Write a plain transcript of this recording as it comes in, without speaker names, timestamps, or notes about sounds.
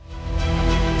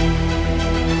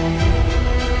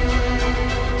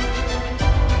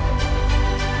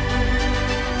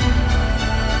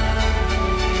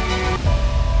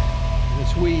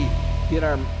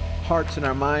hearts and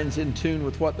our minds in tune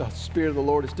with what the Spirit of the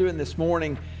Lord is doing this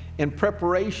morning in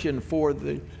preparation for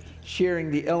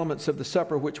sharing the elements of the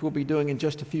supper, which we'll be doing in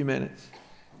just a few minutes.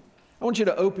 I want you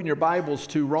to open your Bibles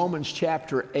to Romans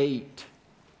chapter 8.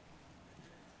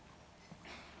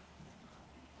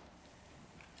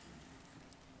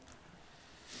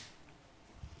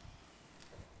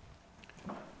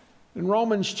 In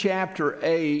Romans chapter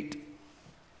 8,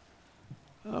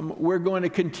 we're going to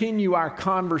continue our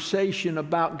conversation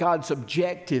about God's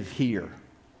objective here.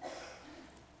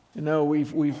 You know,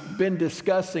 we've been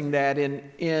discussing that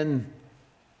in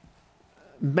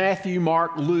Matthew,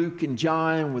 Mark, Luke, and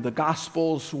John. With the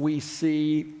Gospels, we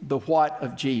see the what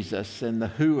of Jesus and the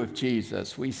who of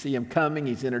Jesus. We see him coming,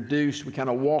 he's introduced, we kind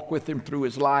of walk with him through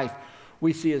his life.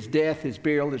 We see his death, his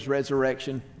burial, his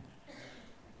resurrection.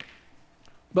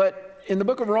 But in the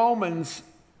book of Romans,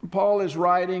 Paul is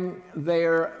writing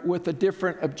there with a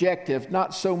different objective,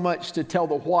 not so much to tell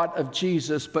the what of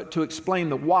Jesus, but to explain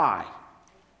the why.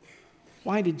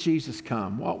 Why did Jesus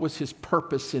come? What was his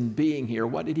purpose in being here?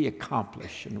 What did he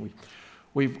accomplish? And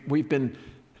we've been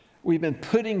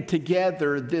putting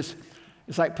together this.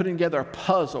 It's like putting together a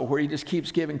puzzle where he just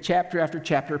keeps giving chapter after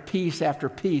chapter, piece after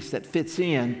piece that fits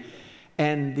in.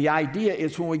 And the idea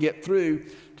is when we get through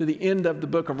to the end of the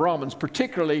book of Romans,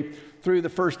 particularly through the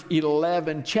first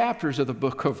 11 chapters of the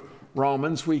book of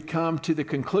Romans, we come to the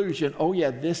conclusion, oh yeah,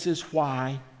 this is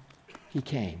why he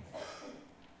came.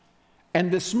 And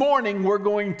this morning, we're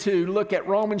going to look at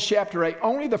Romans chapter 8,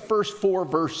 only the first 4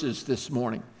 verses this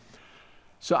morning.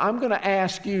 So I'm going to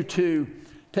ask you to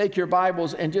take your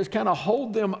Bibles and just kind of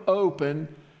hold them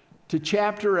open to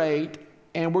chapter 8,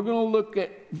 and we're going to look at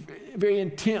very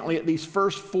intently at these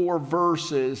first 4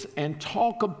 verses and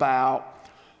talk about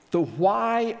the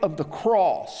why of the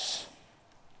cross.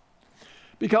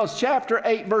 Because chapter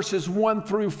 8, verses 1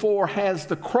 through 4 has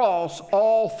the cross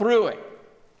all through it.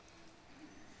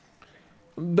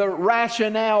 The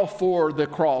rationale for the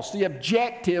cross, the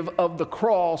objective of the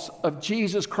cross of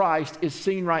Jesus Christ is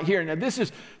seen right here. Now this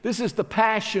is the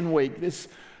Passion Week. This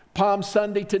Palm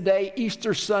Sunday today,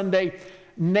 Easter Sunday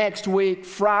next week.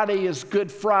 Friday is Good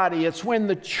Friday. It's when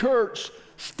the church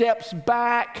steps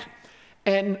back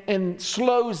and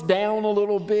slows down a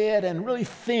little bit and really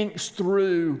thinks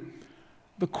through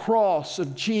the cross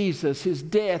of Jesus, his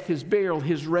death, his burial,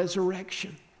 his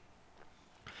resurrection.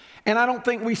 And I don't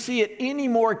think we see it any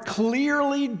more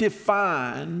clearly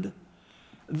defined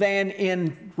than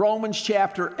in Romans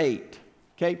chapter 8.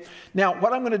 Okay? Now,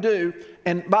 what I'm going to do,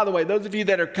 and by the way, those of you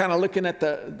that are kind of looking at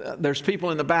there's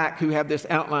people in the back who have this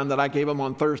outline that I gave them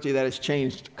on Thursday that has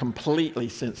changed completely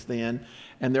since then.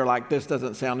 And they're like, this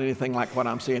doesn't sound anything like what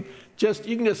I'm seeing.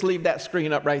 You can just leave that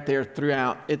screen up right there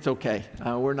throughout. It's okay.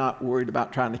 We're not worried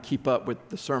about trying to keep up with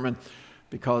the sermon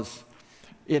because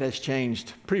it has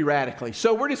changed pretty radically.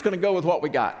 So we're just going to go with what we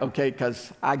got, okay?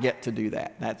 Because I get to do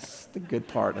that. That's the good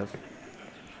part of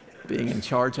being in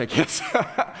charge, I guess.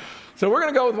 So we're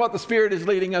going to go with what the Spirit is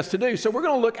leading us to do. So we're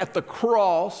going to look at the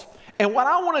cross. And what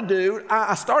I want to do,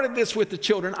 I started this with the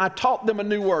children. I taught them a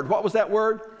new word. What was that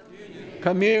word?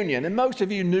 Communion. And most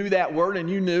of you knew that word, and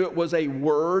you knew it was a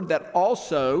word that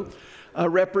also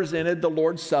represented the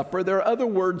Lord's Supper. There are other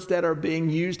words that are being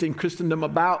used in Christendom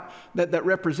about that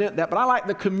represent that. But I like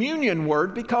the communion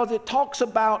word because it talks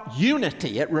about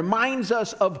unity. It reminds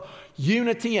us of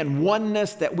unity and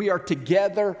oneness, that we are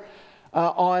together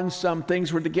on some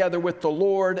things. We're together with the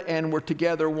Lord and we're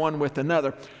together one with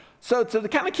another. So to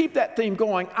kind of keep that theme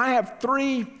going, I have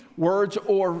 3 words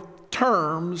or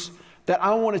terms that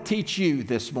I want to teach you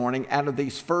this morning out of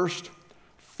these first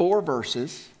 4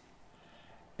 verses.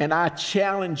 And I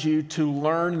challenge you to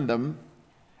learn them,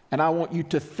 and I want you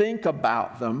to think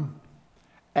about them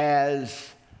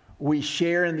as we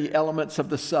share in the elements of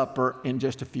the supper in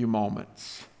just a few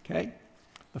moments. Okay?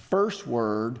 The first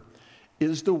word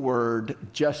is the word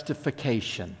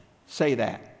justification. Say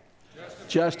that.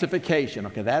 Justification.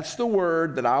 Okay, that's the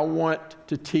word that I want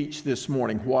to teach this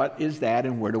morning. What is that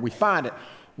and where do we find it?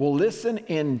 Well, listen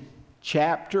in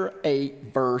chapter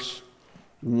 8, verse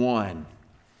 1.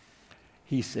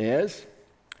 He says,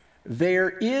 "There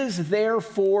is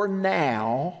therefore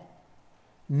now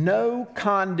no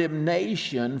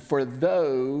condemnation for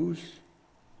those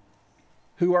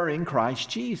who are in Christ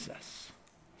Jesus."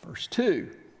 Verse 2,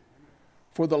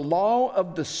 "For the law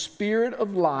of the Spirit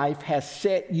of life has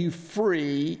set you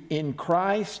free in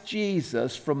Christ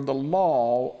Jesus from the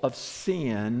law of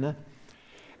sin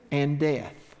and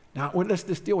death." Now, let's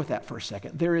just deal with that for a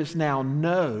second. There is now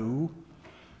no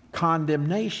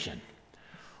condemnation.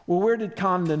 Well, where did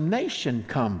condemnation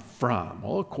come from?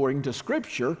 Well, according to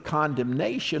Scripture,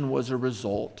 condemnation was a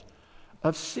result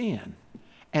of sin.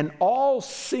 and all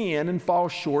sin and fall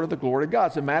short of the glory of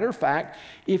God. As a matter of fact,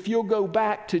 if you'll go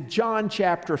back to John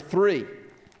chapter 3,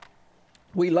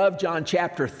 we love John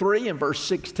chapter 3 and verse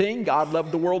 16. God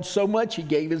loved the world so much, he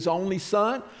gave his only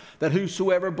Son, that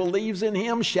whosoever believes in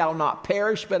him shall not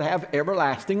perish but have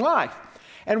everlasting life.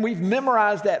 And we've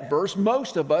memorized that verse,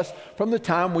 most of us, from the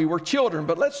time we were children.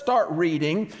 But let's start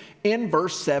reading in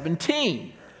verse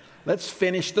 17. Let's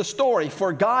finish the story.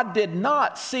 For God did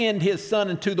not send his Son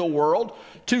into the world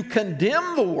to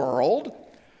condemn the world,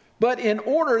 but in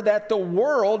order that the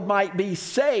world might be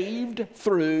saved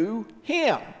through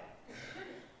him.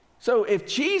 So if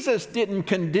Jesus didn't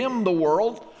condemn the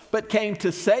world, but came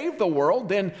to save the world,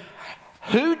 then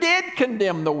who did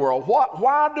condemn the world?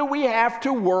 Why do we have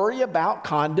to worry about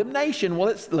condemnation? Well,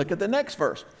 let's look at the next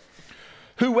verse.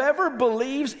 Whoever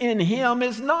believes in him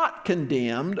is not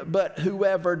condemned, but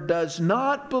whoever does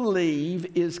not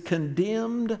believe is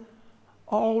condemned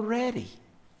already,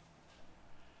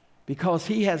 because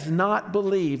he has not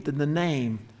believed in the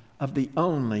name of the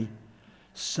only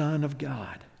Son of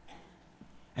God.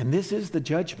 And this is the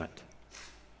judgment.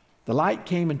 The light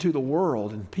came into the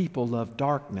world, and people loved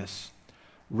darkness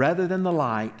rather than the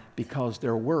light, because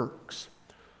their works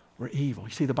were evil.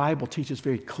 You see, the Bible teaches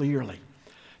very clearly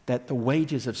that the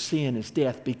wages of sin is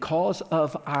death. Because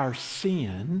of our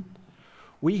sin,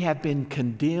 we have been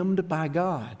condemned by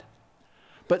God.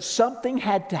 But something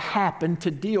had to happen to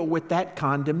deal with that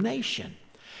condemnation.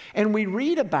 And we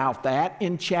read about that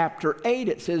in chapter 8.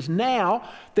 It says, now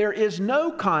there is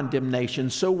no condemnation.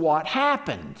 So what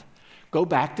happened? Go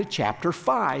back to chapter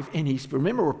 5, and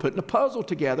remember, we're putting a puzzle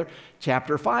together.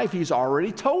 Chapter 5, he's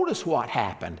already told us what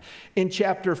happened. In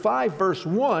chapter 5, verse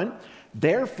 1,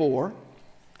 therefore,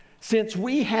 since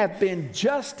we have been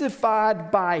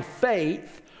justified by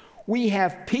faith, we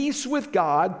have peace with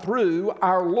God through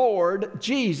our Lord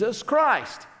Jesus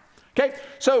Christ. Okay,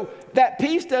 so that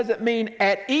peace doesn't mean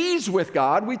at ease with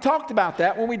God. We talked about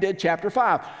that when we did chapter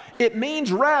 5. It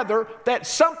means rather that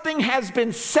something has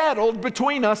been settled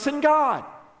between us and God.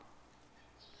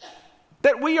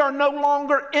 That we are no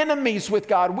longer enemies with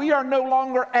God. We are no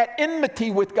longer at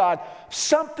enmity with God.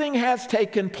 Something has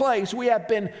taken place. We have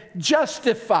been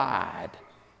justified.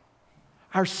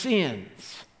 Our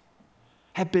sins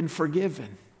have been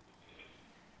forgiven.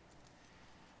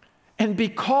 And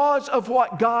because of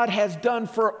what God has done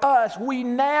for us, we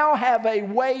now have a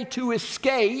way to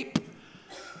escape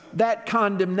that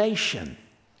condemnation.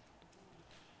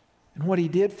 And what he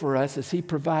did for us is he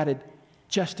provided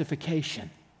justification.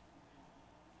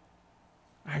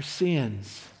 Our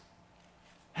sins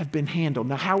have been handled.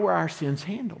 Now, how were our sins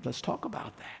handled? Let's talk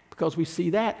about that, because we see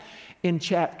that in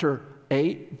chapter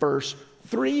 8, verse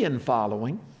 3 and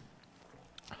following.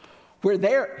 Where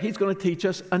there, he's going to teach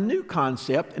us a new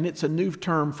concept, and it's a new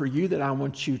term for you that I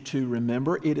want you to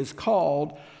remember. It is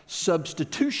called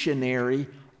substitutionary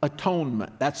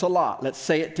atonement. That's a lot. Let's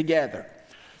say it together.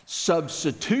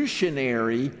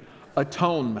 Substitutionary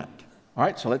atonement. All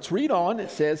right, so let's read on.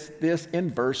 It says this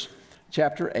in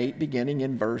chapter 8, beginning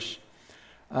in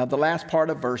the last part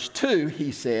of verse 2,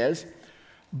 he says,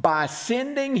 by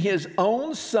sending his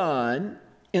own Son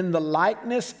in the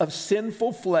likeness of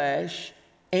sinful flesh,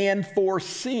 and for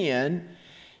sin,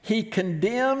 he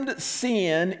condemned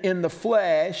sin in the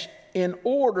flesh in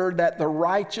order that the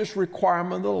righteous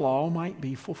requirement of the law might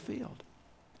be fulfilled.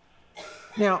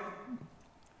 Now,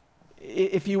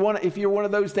 if you're one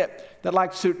of those that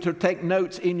likes to take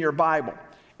notes in your Bible,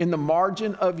 in the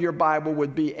margin of your Bible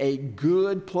would be a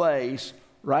good place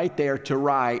right there to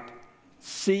write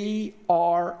C-R-O-S-S,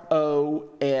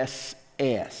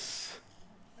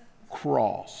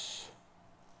 cross.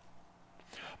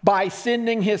 By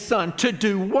sending his Son to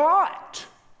do what?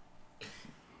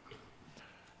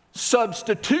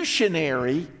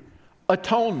 Substitutionary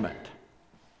atonement.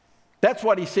 That's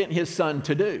what he sent his Son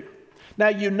to do. Now,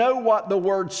 you know what the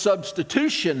word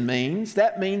substitution means.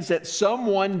 That means that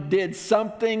someone did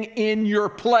something in your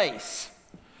place.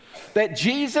 That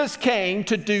Jesus came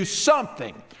to do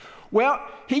something. Well,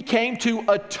 he came to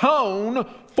atone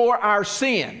for our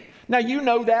sin. Now, you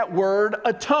know that word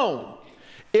atone.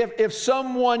 If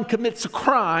someone commits a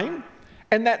crime,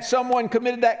 and that someone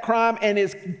committed that crime and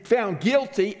is found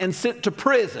guilty and sent to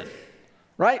prison,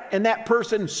 right? And that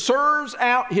person serves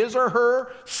out his or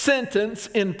her sentence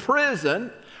in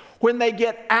prison. When they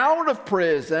get out of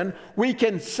prison, we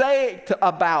can say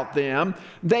about them,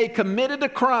 they committed a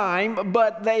crime,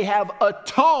 but they have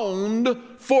atoned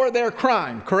for their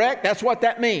crime, correct? That's what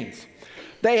that means.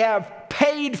 They have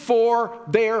paid for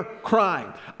their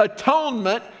crime.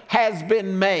 Atonement has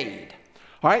been made.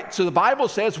 All right, so the Bible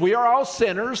says we are all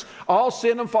sinners, all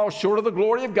sin and fall short of the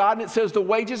glory of God, and it says the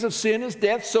wages of sin is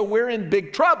death, so we're in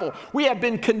big trouble. We have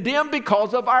been condemned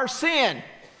because of our sin.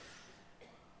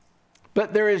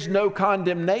 But there is no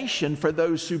condemnation for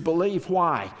those who believe.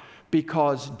 Why?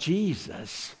 Because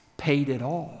Jesus paid it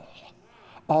all.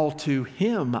 All to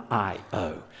him I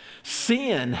owe.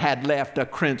 Sin had left a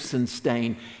crimson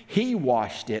stain. He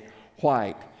washed it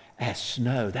white as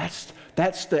snow.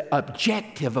 That's the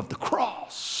objective of the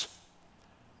cross.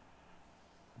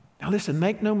 Now listen,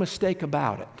 make no mistake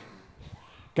about it.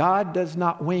 God does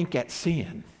not wink at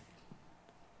sin.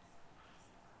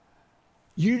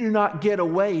 You do not get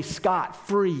away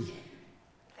scot-free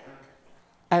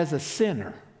as a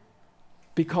sinner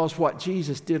because what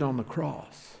Jesus did on the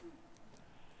cross.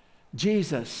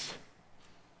 Jesus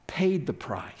paid the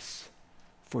price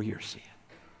for your sin.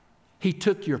 He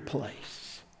took your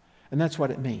place. And that's what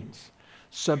it means.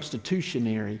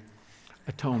 Substitutionary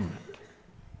atonement.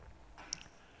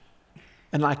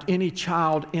 And like any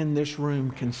child in this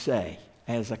room can say,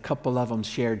 as a couple of them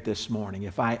shared this morning,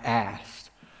 if I asked,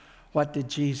 what did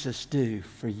Jesus do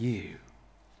for you?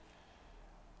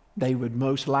 They would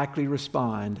most likely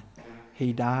respond,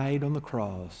 he died on the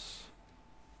cross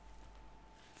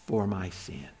for my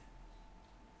sin.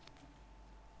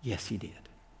 Yes, he did.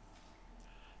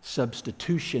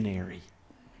 Substitutionary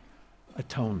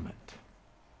atonement.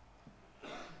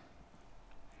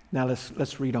 Now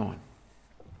let's read on,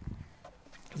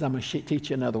 because I'm going to teach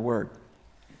you another word.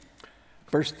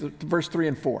 Verse 3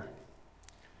 and 4.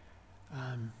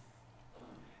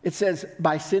 It says,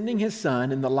 by sending his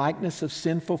Son in the likeness of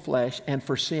sinful flesh, and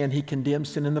for sin he condemned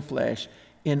sin in the flesh,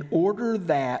 in order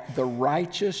that the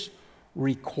righteous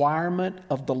requirement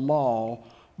of the law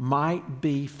might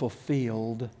be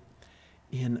fulfilled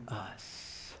in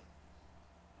us.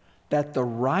 That the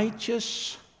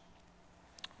righteous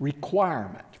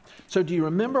requirement. So do you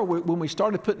remember when we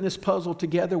started putting this puzzle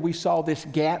together, we saw this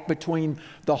gap between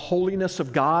the holiness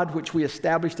of God, which we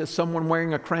established as someone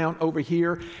wearing a crown over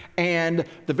here, and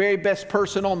the very best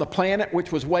person on the planet,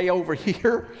 which was way over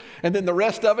here, and then the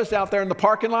rest of us out there in the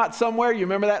parking lot somewhere. You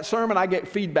remember that sermon? I get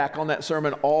feedback on that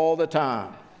sermon all the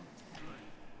time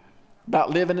about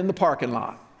living in the parking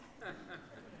lot.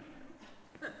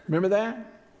 Remember that?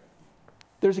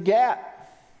 There's a gap.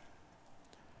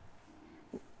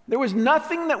 There was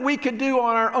nothing that we could do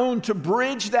on our own to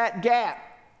bridge that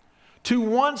gap, to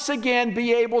once again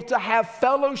be able to have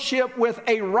fellowship with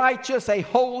a righteous, a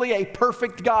holy, a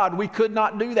perfect God. We could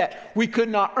not do that. We could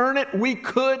not earn it. We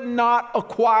could not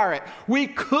acquire it. We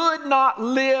could not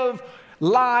live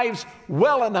lives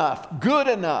well enough, good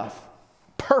enough,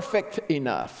 perfect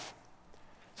enough.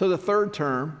 So the third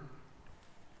term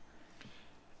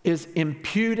is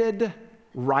imputed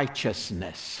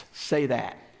righteousness. Say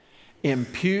that.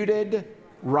 Imputed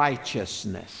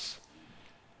righteousness.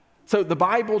 So the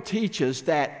Bible teaches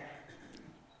that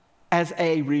as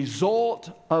a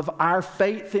result of our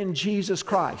faith in Jesus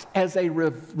Christ, as a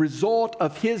result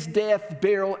of his death,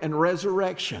 burial, and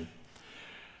resurrection,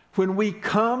 when we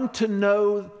come to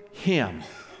know him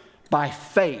by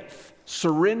faith,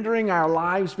 surrendering our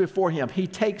lives before him, he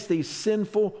takes these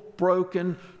sinful,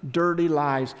 broken, dirty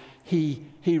lives, he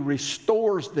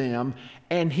restores them,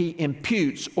 and he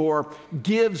imputes or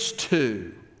gives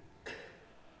to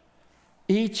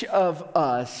each of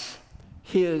us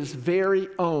his very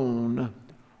own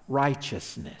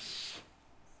righteousness.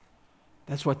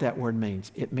 That's what that word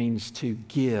means. It means to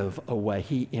give away.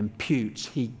 He imputes,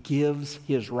 he gives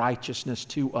his righteousness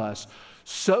to us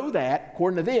so that,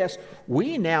 according to this,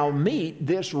 we now meet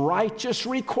this righteous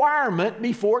requirement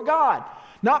before God.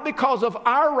 Not because of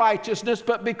our righteousness,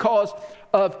 but because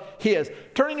of his.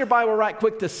 Turn in your Bible right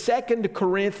quick to 2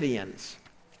 Corinthians.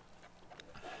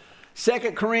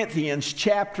 2 Corinthians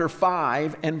chapter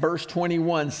 5 and verse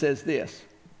 21 says this.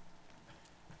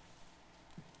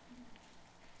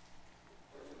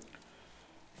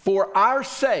 For our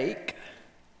sake,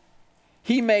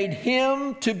 he made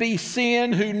him to be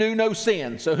sin who knew no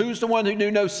sin. So who's the one who knew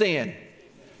no sin?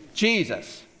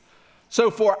 Jesus.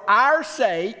 So for our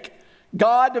sake,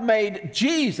 God made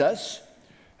Jesus,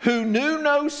 who knew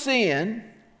no sin,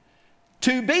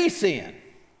 to be sin,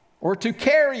 or to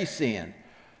carry sin,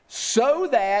 so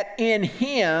that in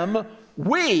him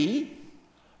we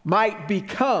might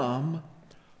become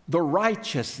the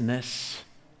righteousness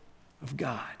of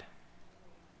God.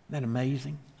 Isn't that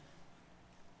amazing?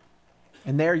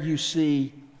 And there you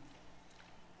see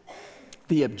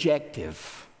the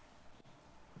objective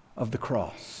of the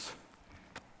cross.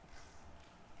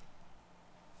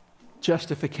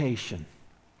 Justification.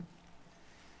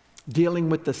 dealing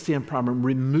with the sin problem,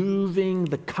 removing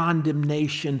the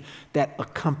condemnation that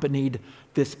accompanied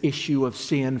this issue of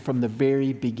sin from the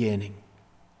very beginning.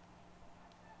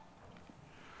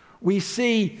 We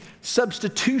see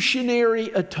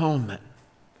substitutionary atonement.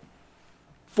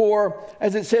 For,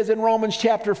 as it says in Romans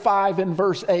chapter 5 and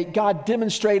verse 8, God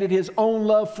demonstrated His own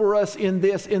love for us in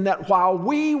that while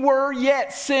we were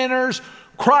yet sinners,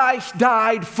 Christ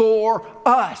died for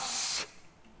us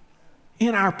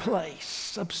in our place.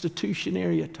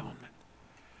 Substitutionary atonement.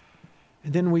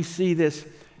 And then we see this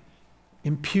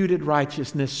imputed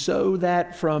righteousness so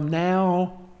that from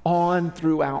now on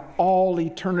throughout all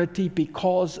eternity,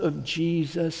 because of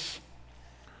Jesus,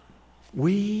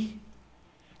 we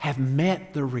have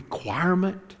met the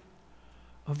requirement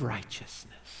of righteousness.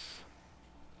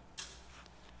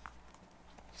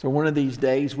 So one of these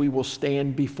days we will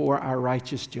stand before our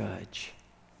righteous judge.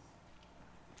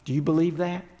 Do you believe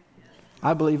that?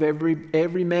 I believe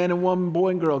every man and woman, boy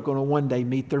and girl are going to one day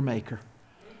meet their Maker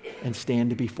and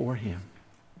stand before Him.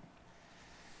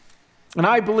 And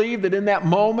I believe that in that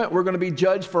moment we're going to be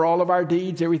judged for all of our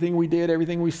deeds, everything we did,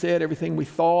 everything we said, everything we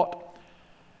thought.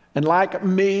 And like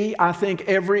me, I think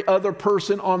every other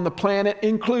person on the planet,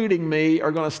 including me,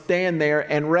 are going to stand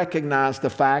there and recognize the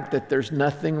fact that there's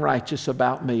nothing righteous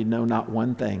about me, no, not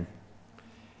one thing,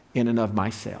 in and of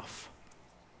myself.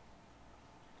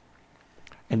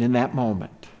 And in that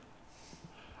moment,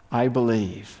 I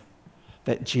believe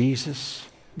that Jesus,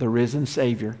 the risen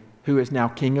Savior, who is now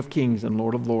King of Kings and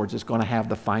Lord of Lords, is going to have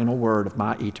the final word of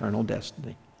my eternal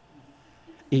destiny.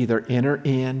 Either enter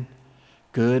in,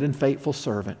 good and faithful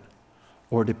servant,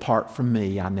 or depart from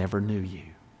me, I never knew you.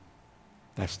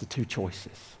 That's the two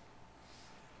choices.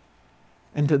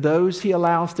 And to those He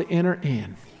allows to enter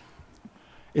in,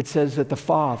 it says that the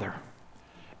Father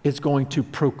is going to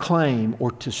proclaim or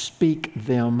to speak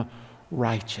them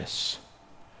righteous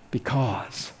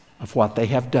because of what they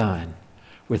have done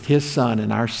with His Son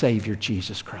and our Savior,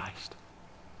 Jesus Christ.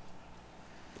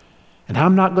 And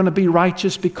I'm not going to be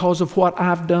righteous because of what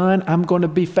I've done. I'm going to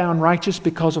be found righteous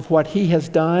because of what He has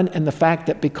done and the fact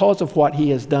that because of what He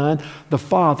has done, the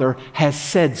Father has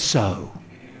said so.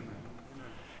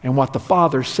 And what the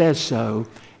Father says so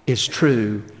is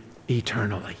true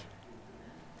eternally.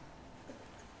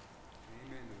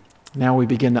 Now we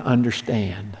begin to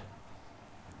understand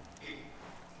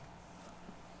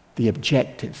the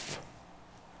objective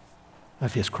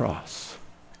of His cross.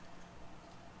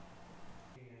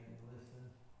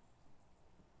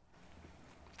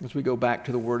 As we go back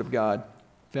to the Word of God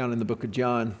found in the book of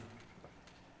John.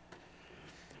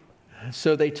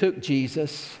 So they took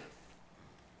Jesus,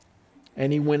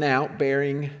 and He went out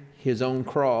bearing His own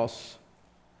cross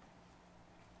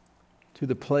to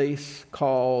the place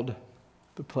called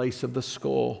the place of the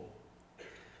skull,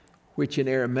 which in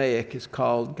Aramaic is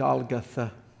called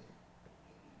Golgotha.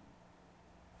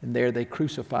 And there they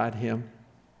crucified Him.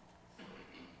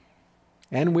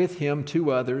 And with Him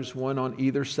 2 others, one on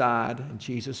either side, and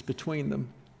Jesus between them.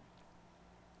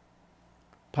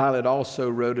 Pilate also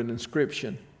wrote an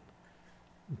inscription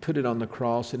and put it on the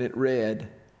cross, and it read,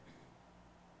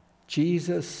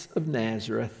 Jesus of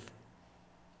Nazareth,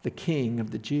 the King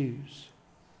of the Jews.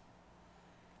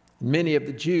 Many of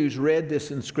the Jews read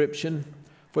this inscription,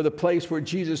 for the place where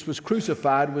Jesus was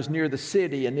crucified was near the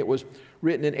city, and it was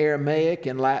written in Aramaic,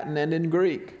 in Latin, and in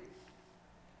Greek.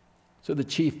 So the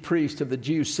chief priest of the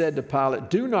Jews said to Pilate,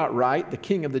 do not write the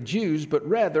King of the Jews, but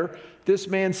rather, this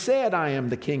man said, I am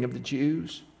the King of the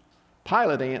Jews.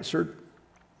 Pilate answered,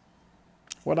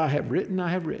 what I have written, I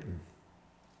have written.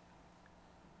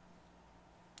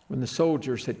 When the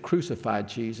soldiers had crucified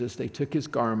Jesus, they took His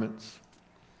garments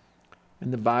and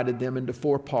divided them into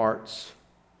 4 parts,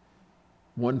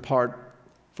 1 part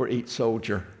for each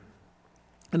soldier.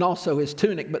 And also His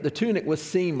tunic, but the tunic was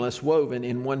seamless, woven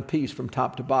in one piece from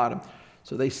top to bottom.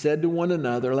 So they said to one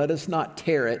another, let us not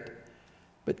tear it,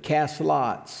 but cast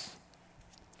lots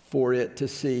for it to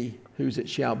see whose it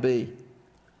shall be.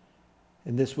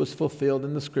 And this was fulfilled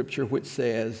in the scripture which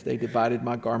says, they divided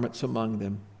my garments among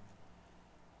them,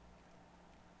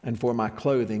 and for my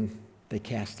clothing they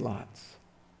cast lots.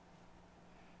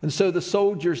 And so the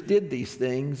soldiers did these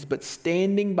things, but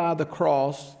standing by the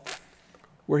cross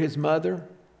were His mother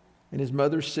and His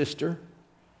mother's sister,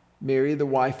 Mary, the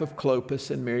wife of Clopas,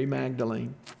 and Mary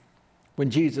Magdalene. When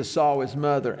Jesus saw His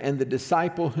mother and the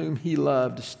disciple whom He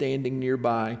loved standing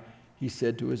nearby, He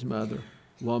said to His mother,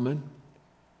 woman,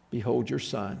 behold your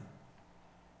son.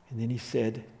 And then He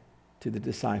said to the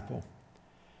disciple,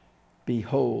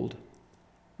 behold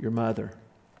your mother.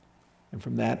 And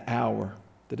from that hour,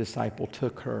 the disciple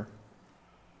took her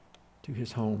to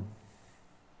his home.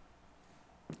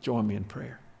 Join me in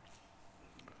prayer.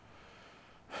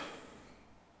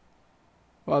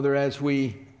 Father, as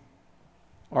we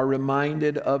are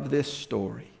reminded of this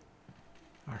story,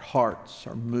 our hearts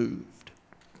are moved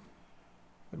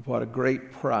at what a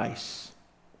great price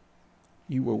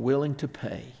you were willing to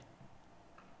pay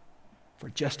for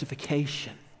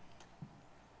justification,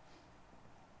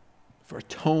 for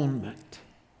atonement,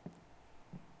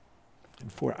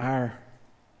 and for our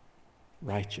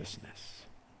righteousness.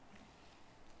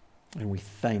 And we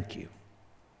thank you.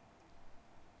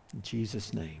 In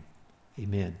Jesus' name,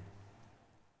 amen.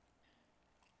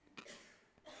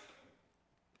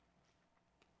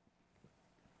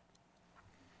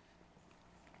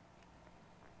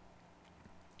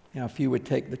 Now, if you would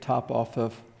take the top off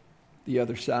of the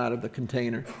other side of the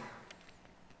container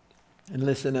and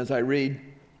listen as I read.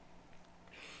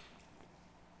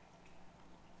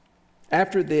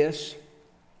 After this,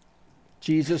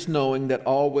 Jesus, knowing that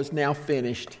all was now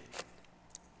finished,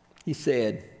 he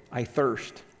said, I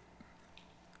thirst.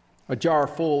 A jar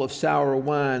full of sour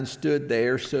wine stood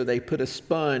there, so they put a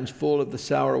sponge full of the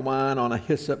sour wine on a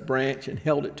hyssop branch and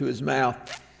held it to his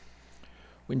mouth.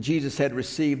 When Jesus had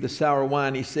received the sour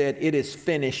wine, he said, It is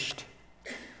finished.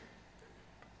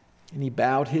 And he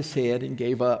bowed his head and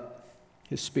gave up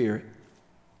his spirit.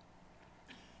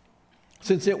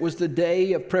 Since it was the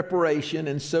day of preparation,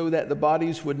 and so that the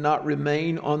bodies would not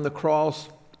remain on the cross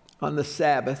on the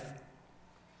Sabbath,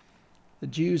 the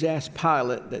Jews asked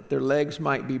Pilate that their legs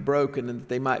might be broken and that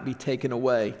they might be taken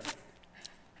away.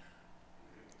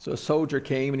 So a soldier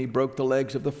came and he broke the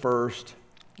legs of the first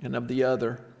and of the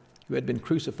other who had been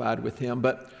crucified with him.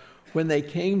 But when they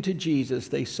came to Jesus,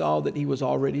 they saw that he was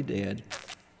already dead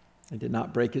and did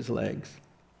not break his legs.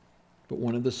 But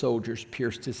one of the soldiers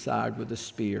pierced his side with a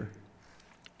spear,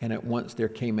 and at once there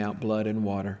came out blood and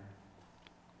water.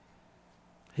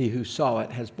 He who saw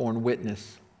it has borne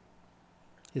witness.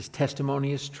 His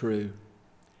testimony is true,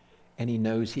 and he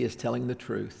knows he is telling the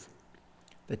truth,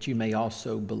 that you may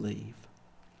also believe.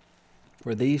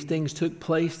 For these things took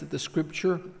place that the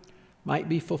scripture might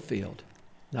be fulfilled.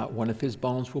 Not one of his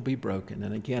bones will be broken.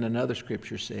 And again, another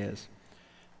scripture says,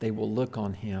 they will look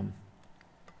on him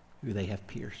who they have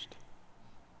pierced.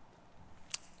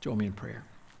 Join me in prayer.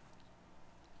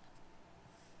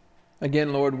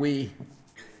 Again, Lord, we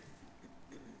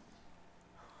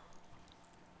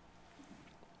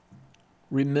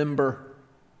remember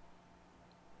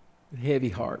with heavy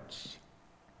hearts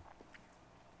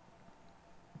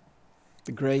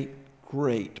the great,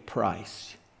 great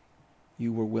price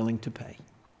you were willing to pay.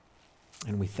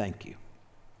 And we thank you.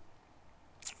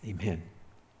 Amen.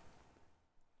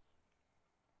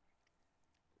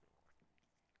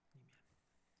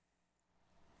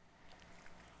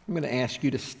 I'm going to ask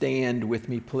you to stand with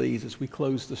me, please, as we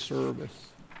close the service.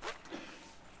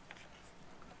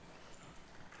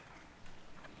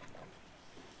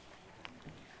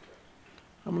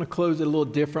 I'm going to close it a little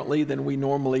differently than we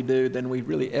normally do, than we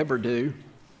really ever do.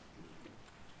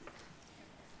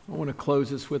 I want to close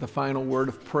this with a final word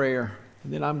of prayer,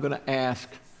 and then I'm going to ask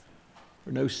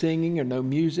for no singing or no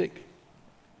music,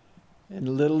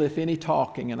 and little, if any,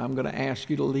 talking, and I'm going to ask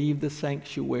you to leave the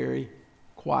sanctuary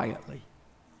quietly.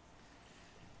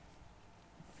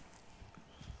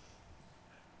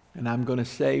 And I'm going to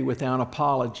say without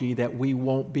apology that we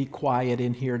won't be quiet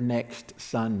in here next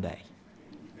Sunday.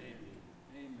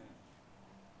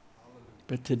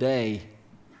 But today,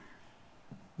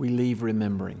 we leave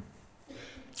remembering.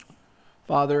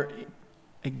 Father,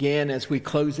 again, as we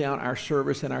close out our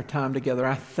service and our time together,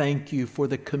 I thank you for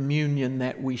the communion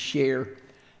that we share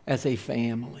as a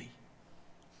family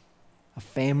of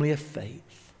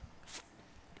faith.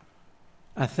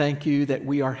 I thank you that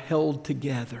we are held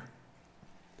together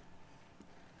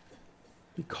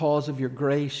because of your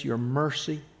grace, your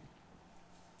mercy,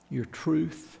 your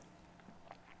truth,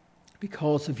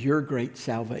 because of your great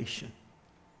salvation.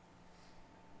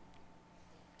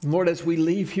 Lord, as we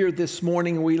leave here this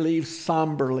morning, we leave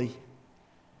somberly,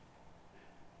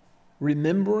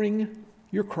 remembering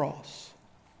your cross,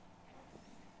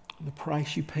 the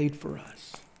price you paid for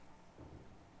us.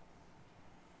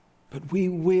 But we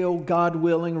will, God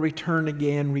willing, return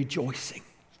again rejoicing.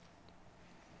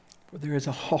 For there is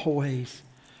always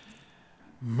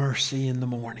mercy in the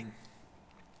morning.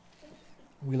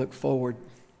 We look forward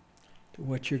to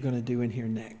what you're going to do in here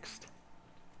next.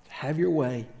 Have your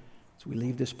way as we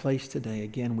leave this place today.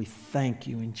 Again, we thank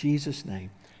you in Jesus' name.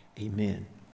 Amen.